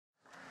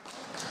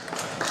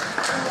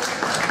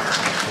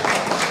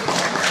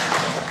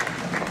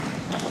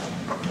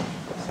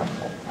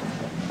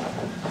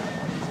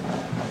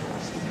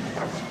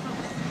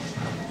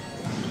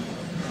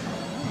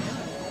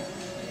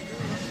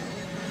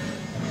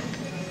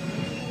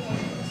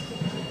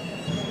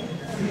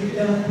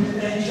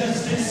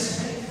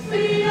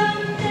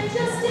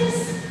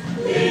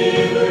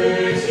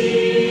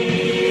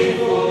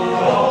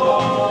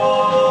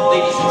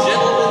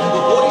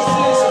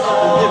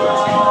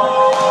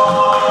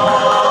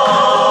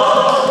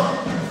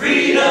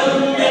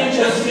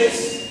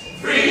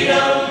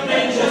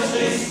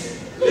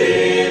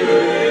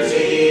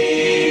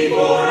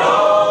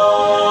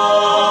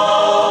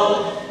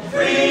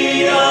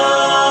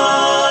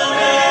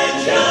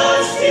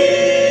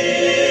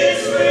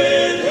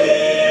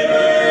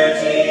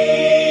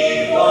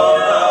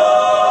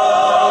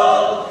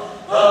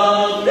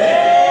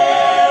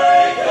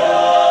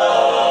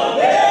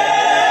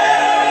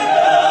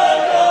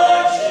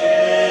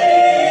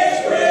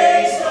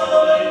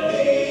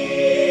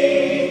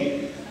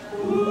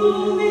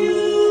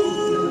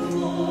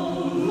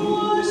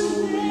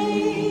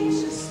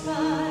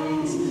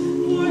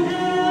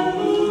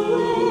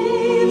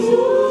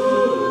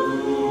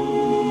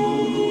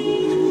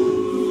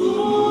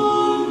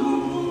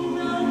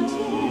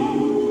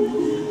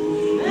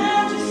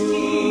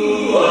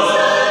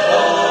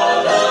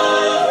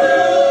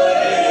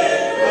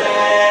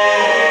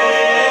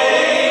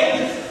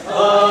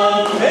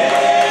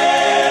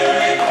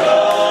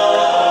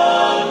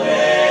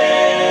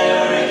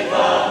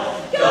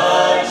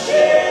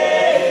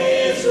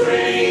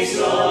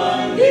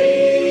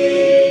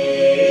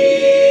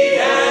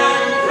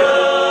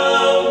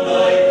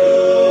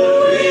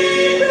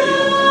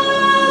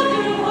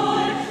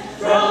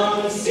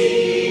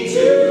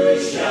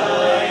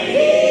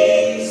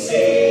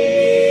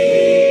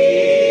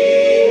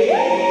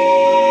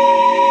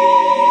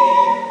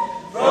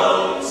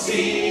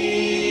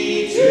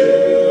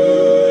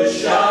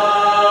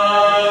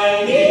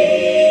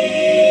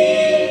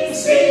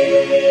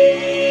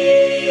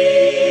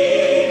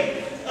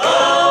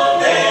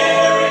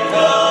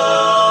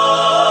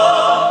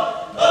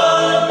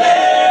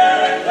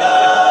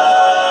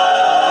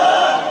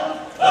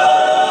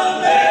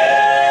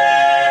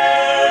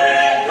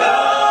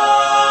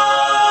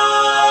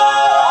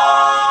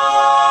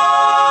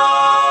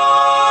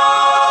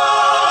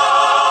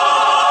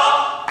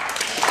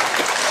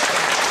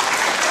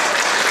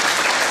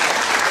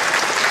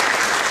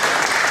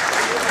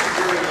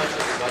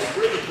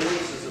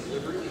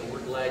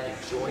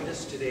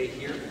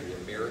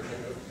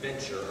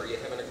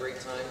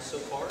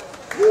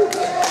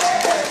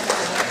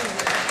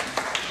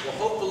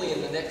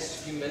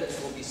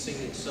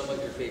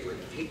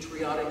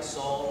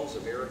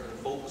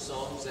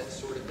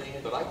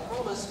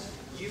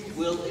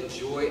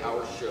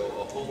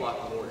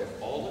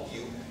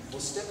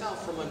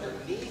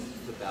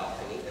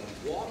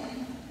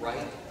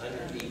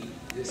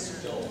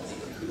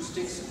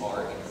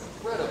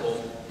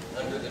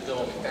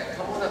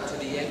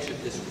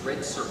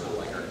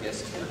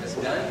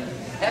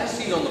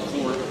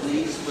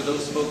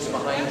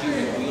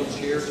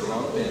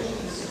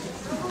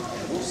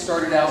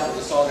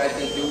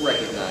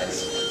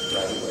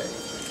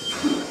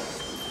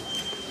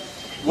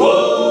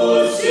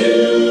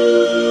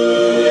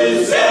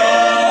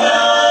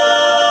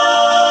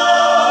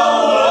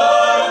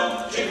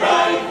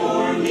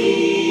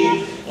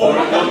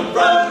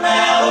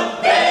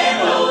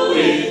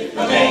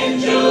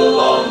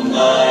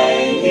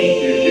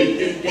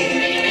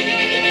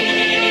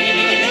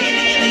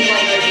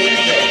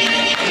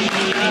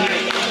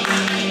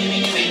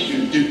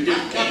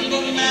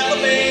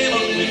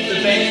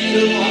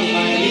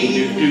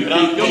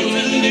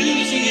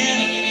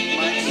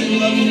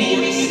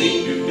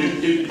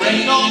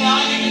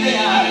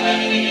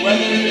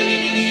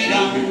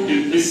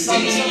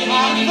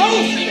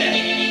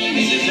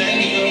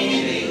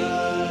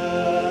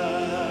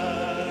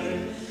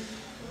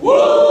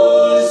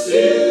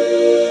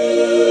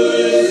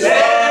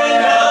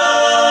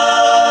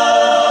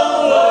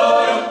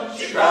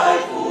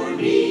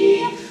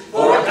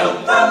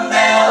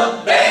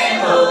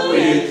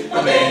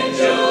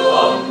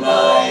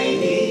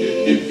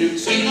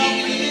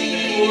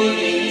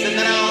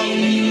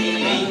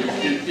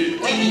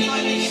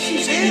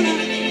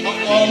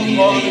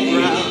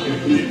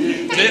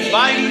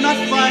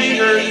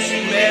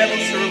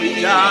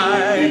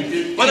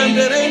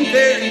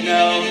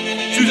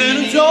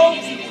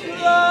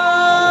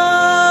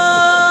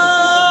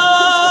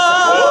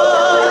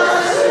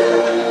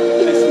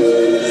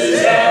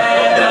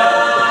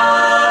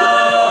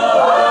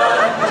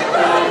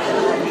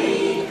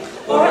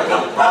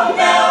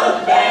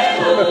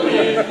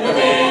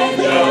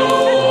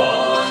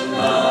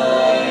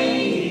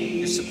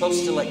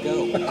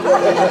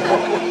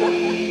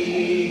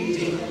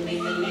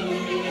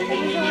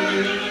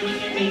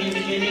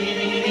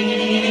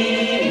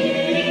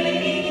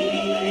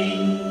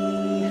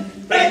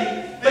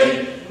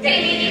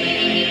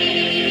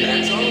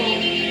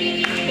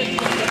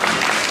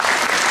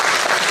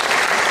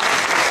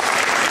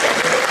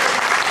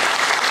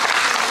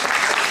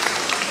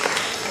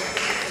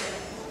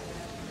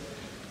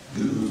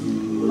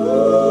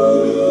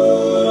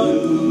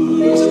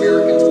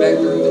Americans back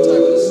during the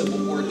time of the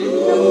Civil War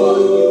didn't have a lot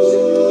of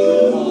music.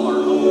 People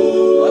are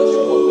much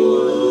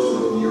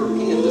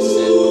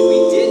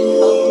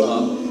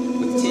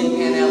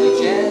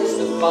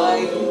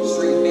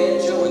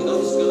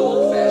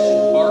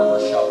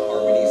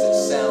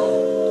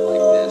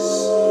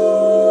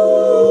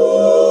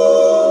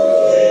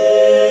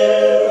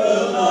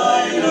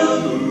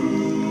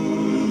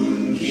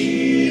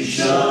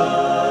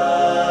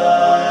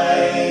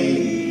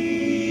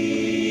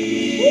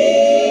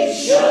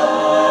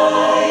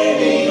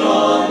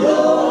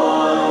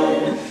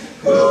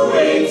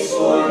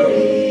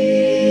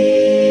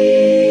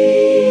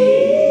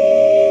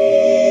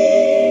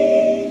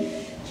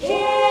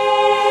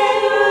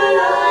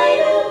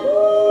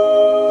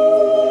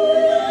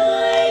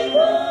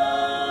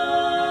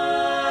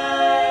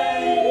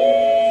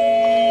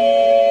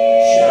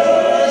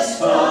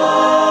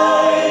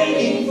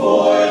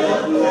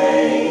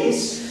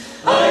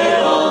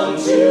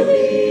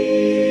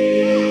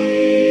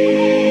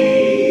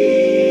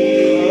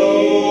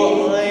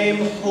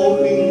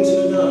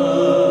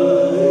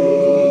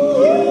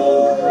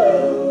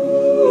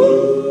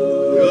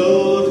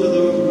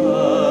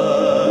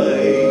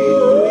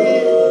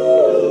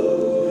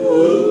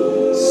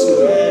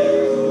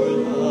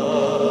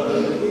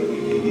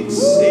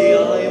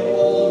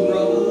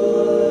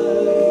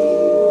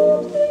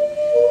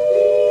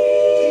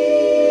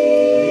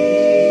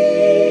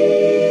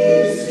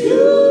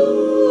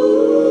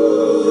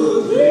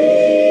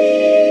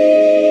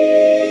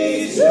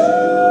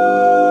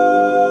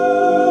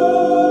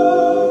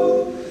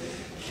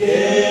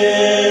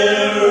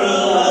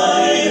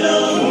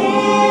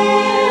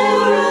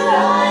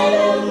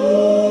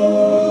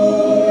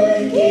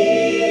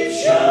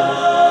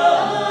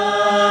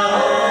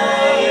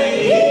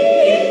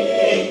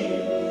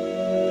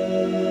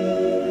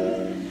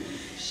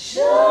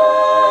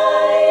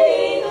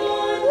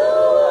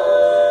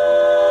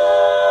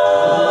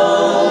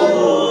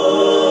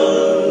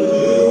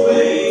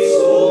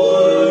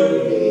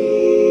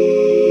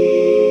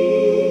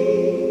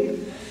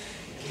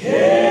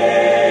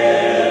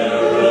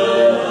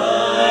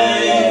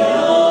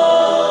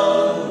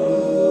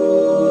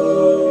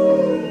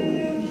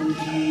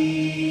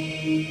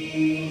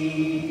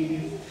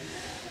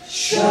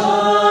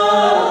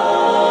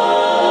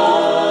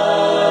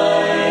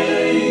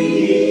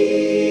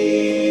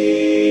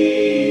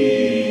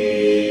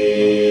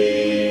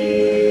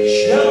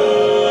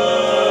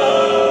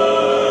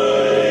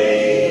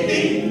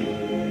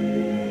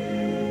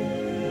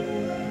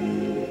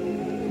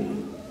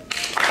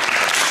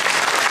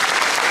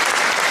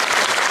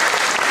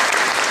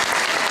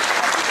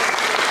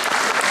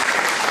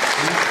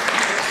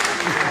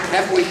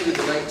halfway through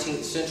the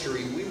 19th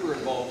century, we were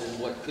involved in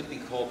what could be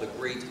called the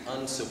Great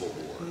Uncivil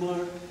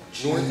War.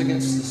 North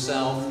against the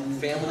South,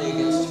 family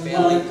against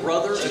family,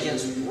 brother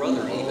against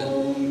brother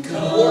even.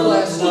 The war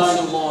lasted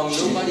so long,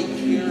 nobody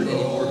cared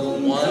anymore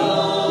who won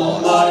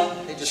or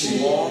lost. They just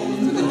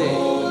longed for the day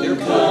when their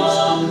boys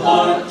could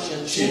march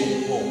and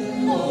sing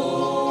home.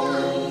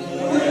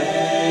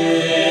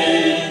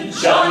 When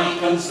Johnny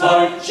comes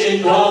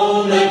marching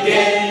home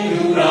again,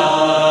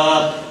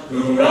 hurrah,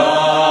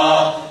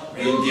 hurrah,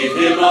 we'll give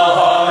him a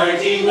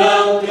hearty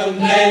welcome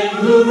then,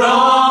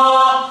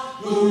 hurrah,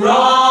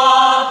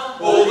 hurrah.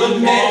 Oh, the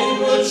men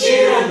will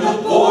cheer and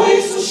the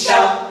boys will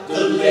shout,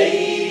 the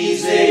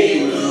ladies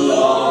they will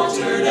all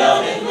turn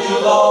out and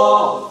we'll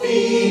all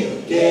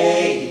feel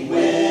gay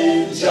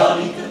when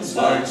Johnny comes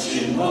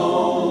marching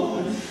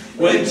home.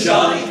 When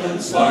Johnny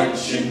comes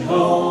marching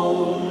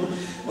home.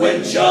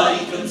 When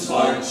Johnny comes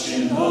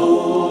marching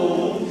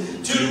home.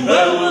 To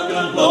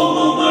welcome home,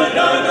 oh my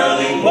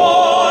darling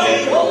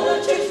boy. Oh,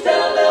 the church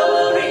bell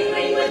will ring,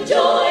 ring with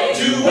joy.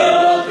 To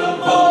welcome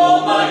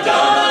home, oh my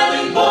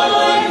darling boy.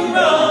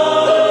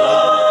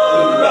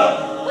 Hurrah,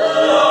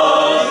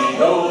 hurrah,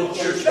 the old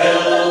church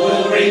bell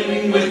will ring,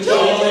 ring with joy.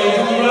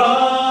 Hurrah,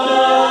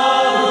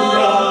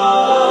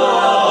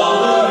 hurrah,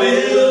 all the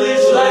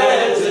village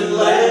lads and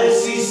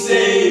lassies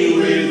say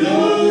we're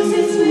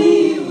losing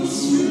sweet,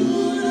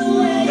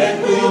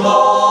 and we'll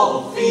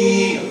all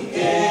feel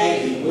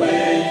gay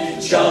when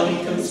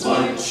Johnny comes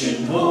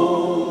marching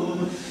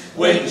home.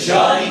 When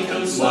Johnny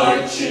comes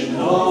marching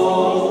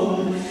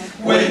home.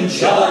 When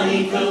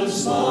Johnny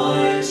comes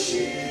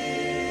marching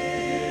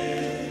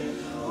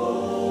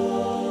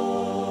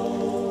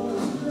home.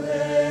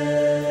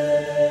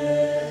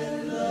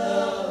 Let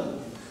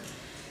love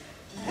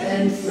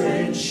and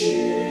friendship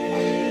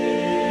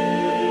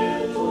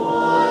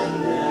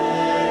on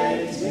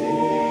that day.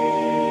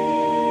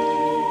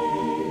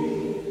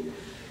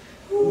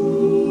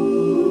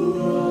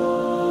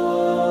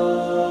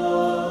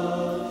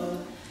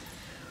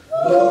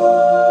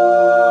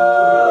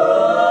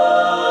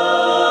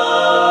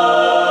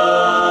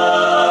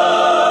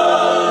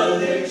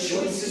 Their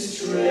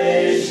choicest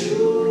treasures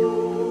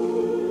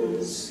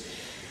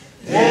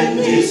and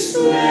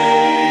display.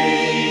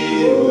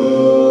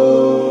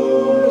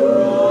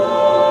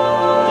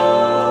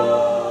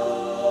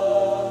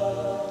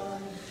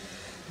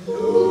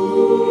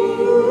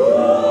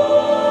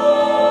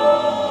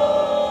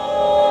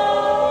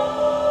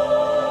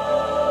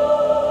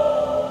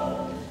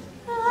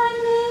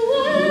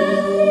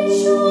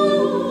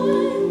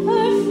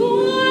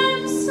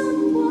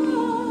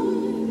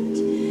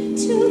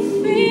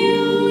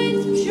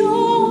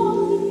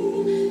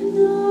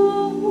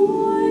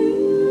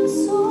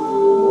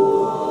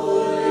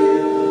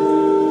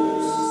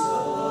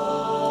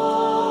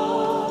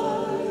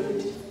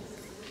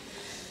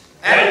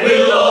 And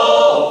we'll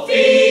all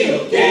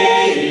feel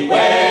gay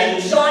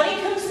when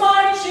Johnny comes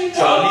marching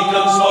Johnny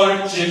comes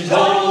marching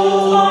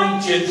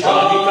home.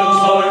 Johnny comes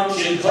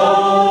marching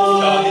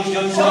home. Johnny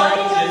comes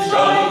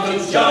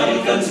marching.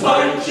 Johnny comes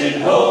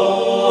marching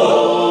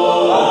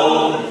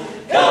home.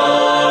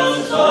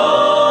 Comes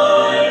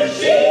marching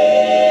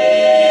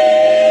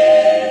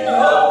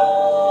home.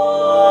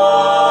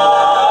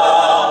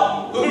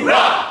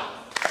 Hurrah!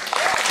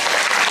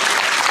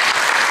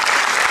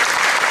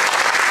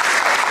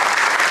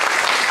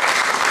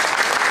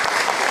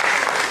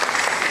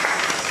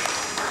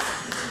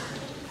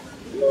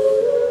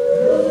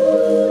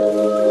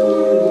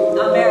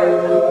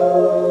 America,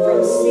 from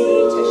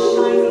sea to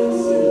shining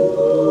sea,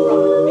 from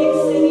big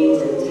city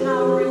to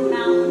towering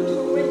mountain to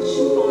rich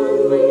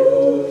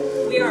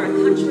farmland. We are a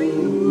country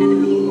and a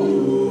people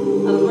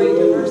of great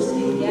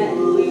diversity, yet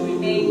we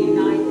remain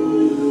united.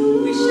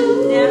 We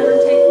should never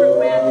take for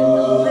granted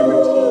the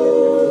liberty and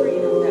the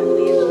freedom that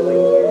we enjoy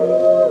here.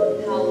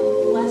 How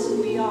blessed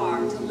we are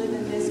to live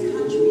in this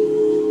country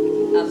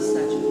of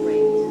such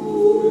great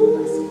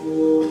blessing.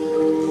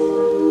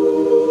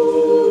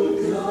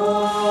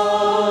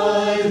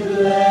 God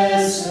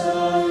bless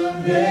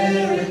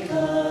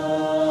America,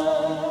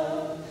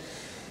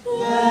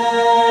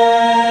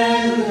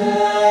 land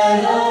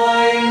that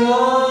I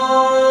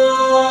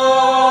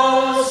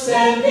lost,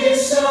 and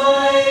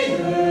beside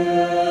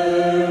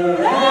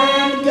her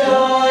and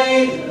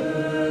guide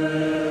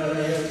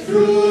her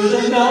through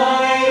the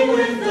night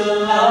with the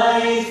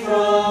light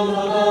from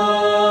above.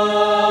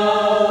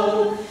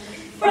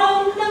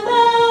 From the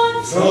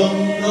mountain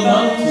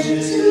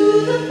To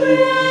the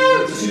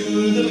prairie, to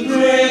the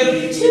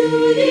prairie, to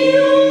the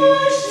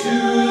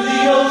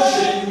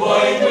ocean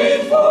white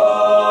with foam.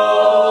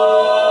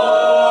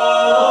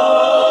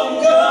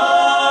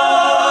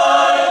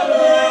 God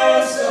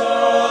bless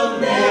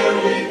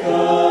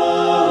America,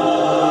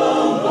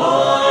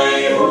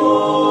 my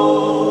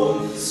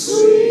home,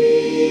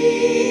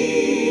 sweet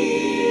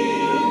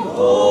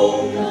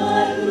home.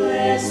 God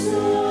bless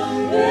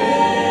America.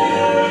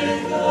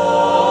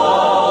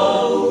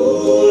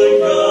 Would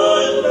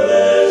God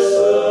bless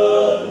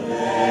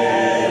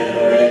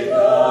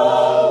America.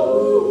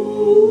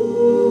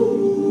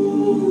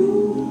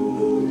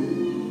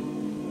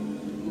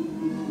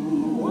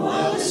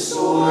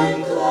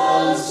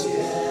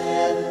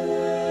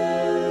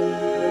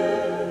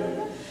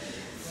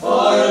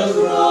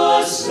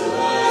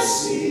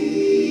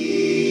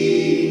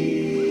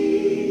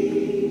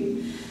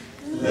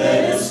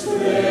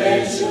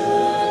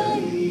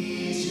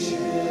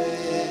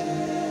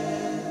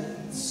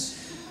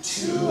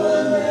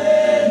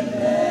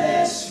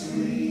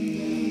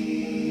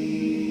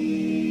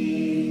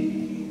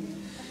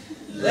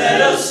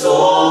 us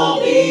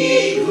all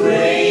be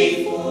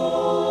grateful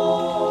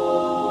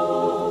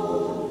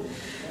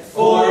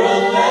for a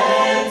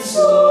land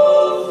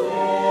so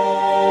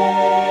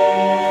fair,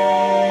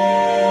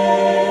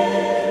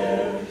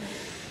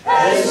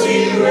 as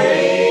we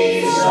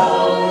raise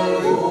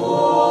our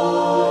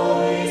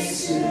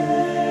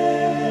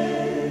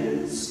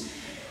voices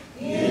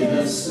in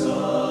a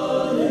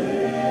solemn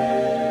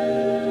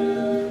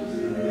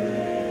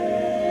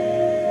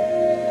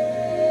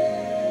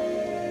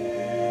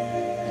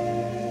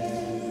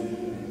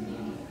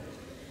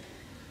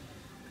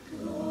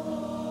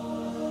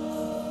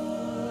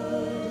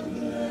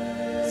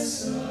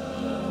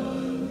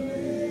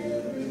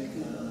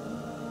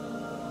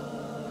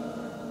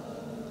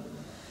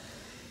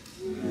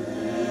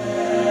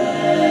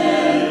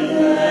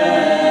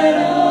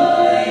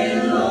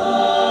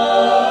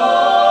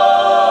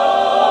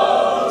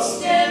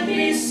stand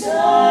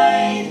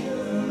beside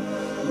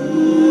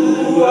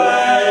you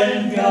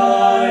and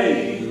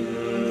guide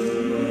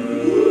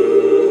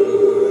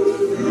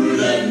through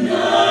the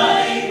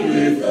night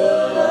with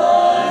the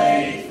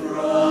light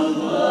from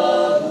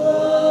above.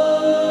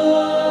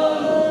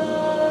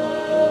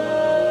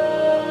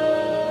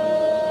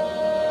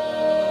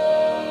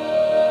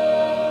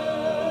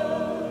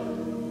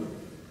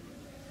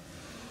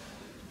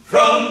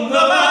 From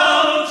the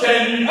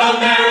mountain,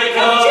 America.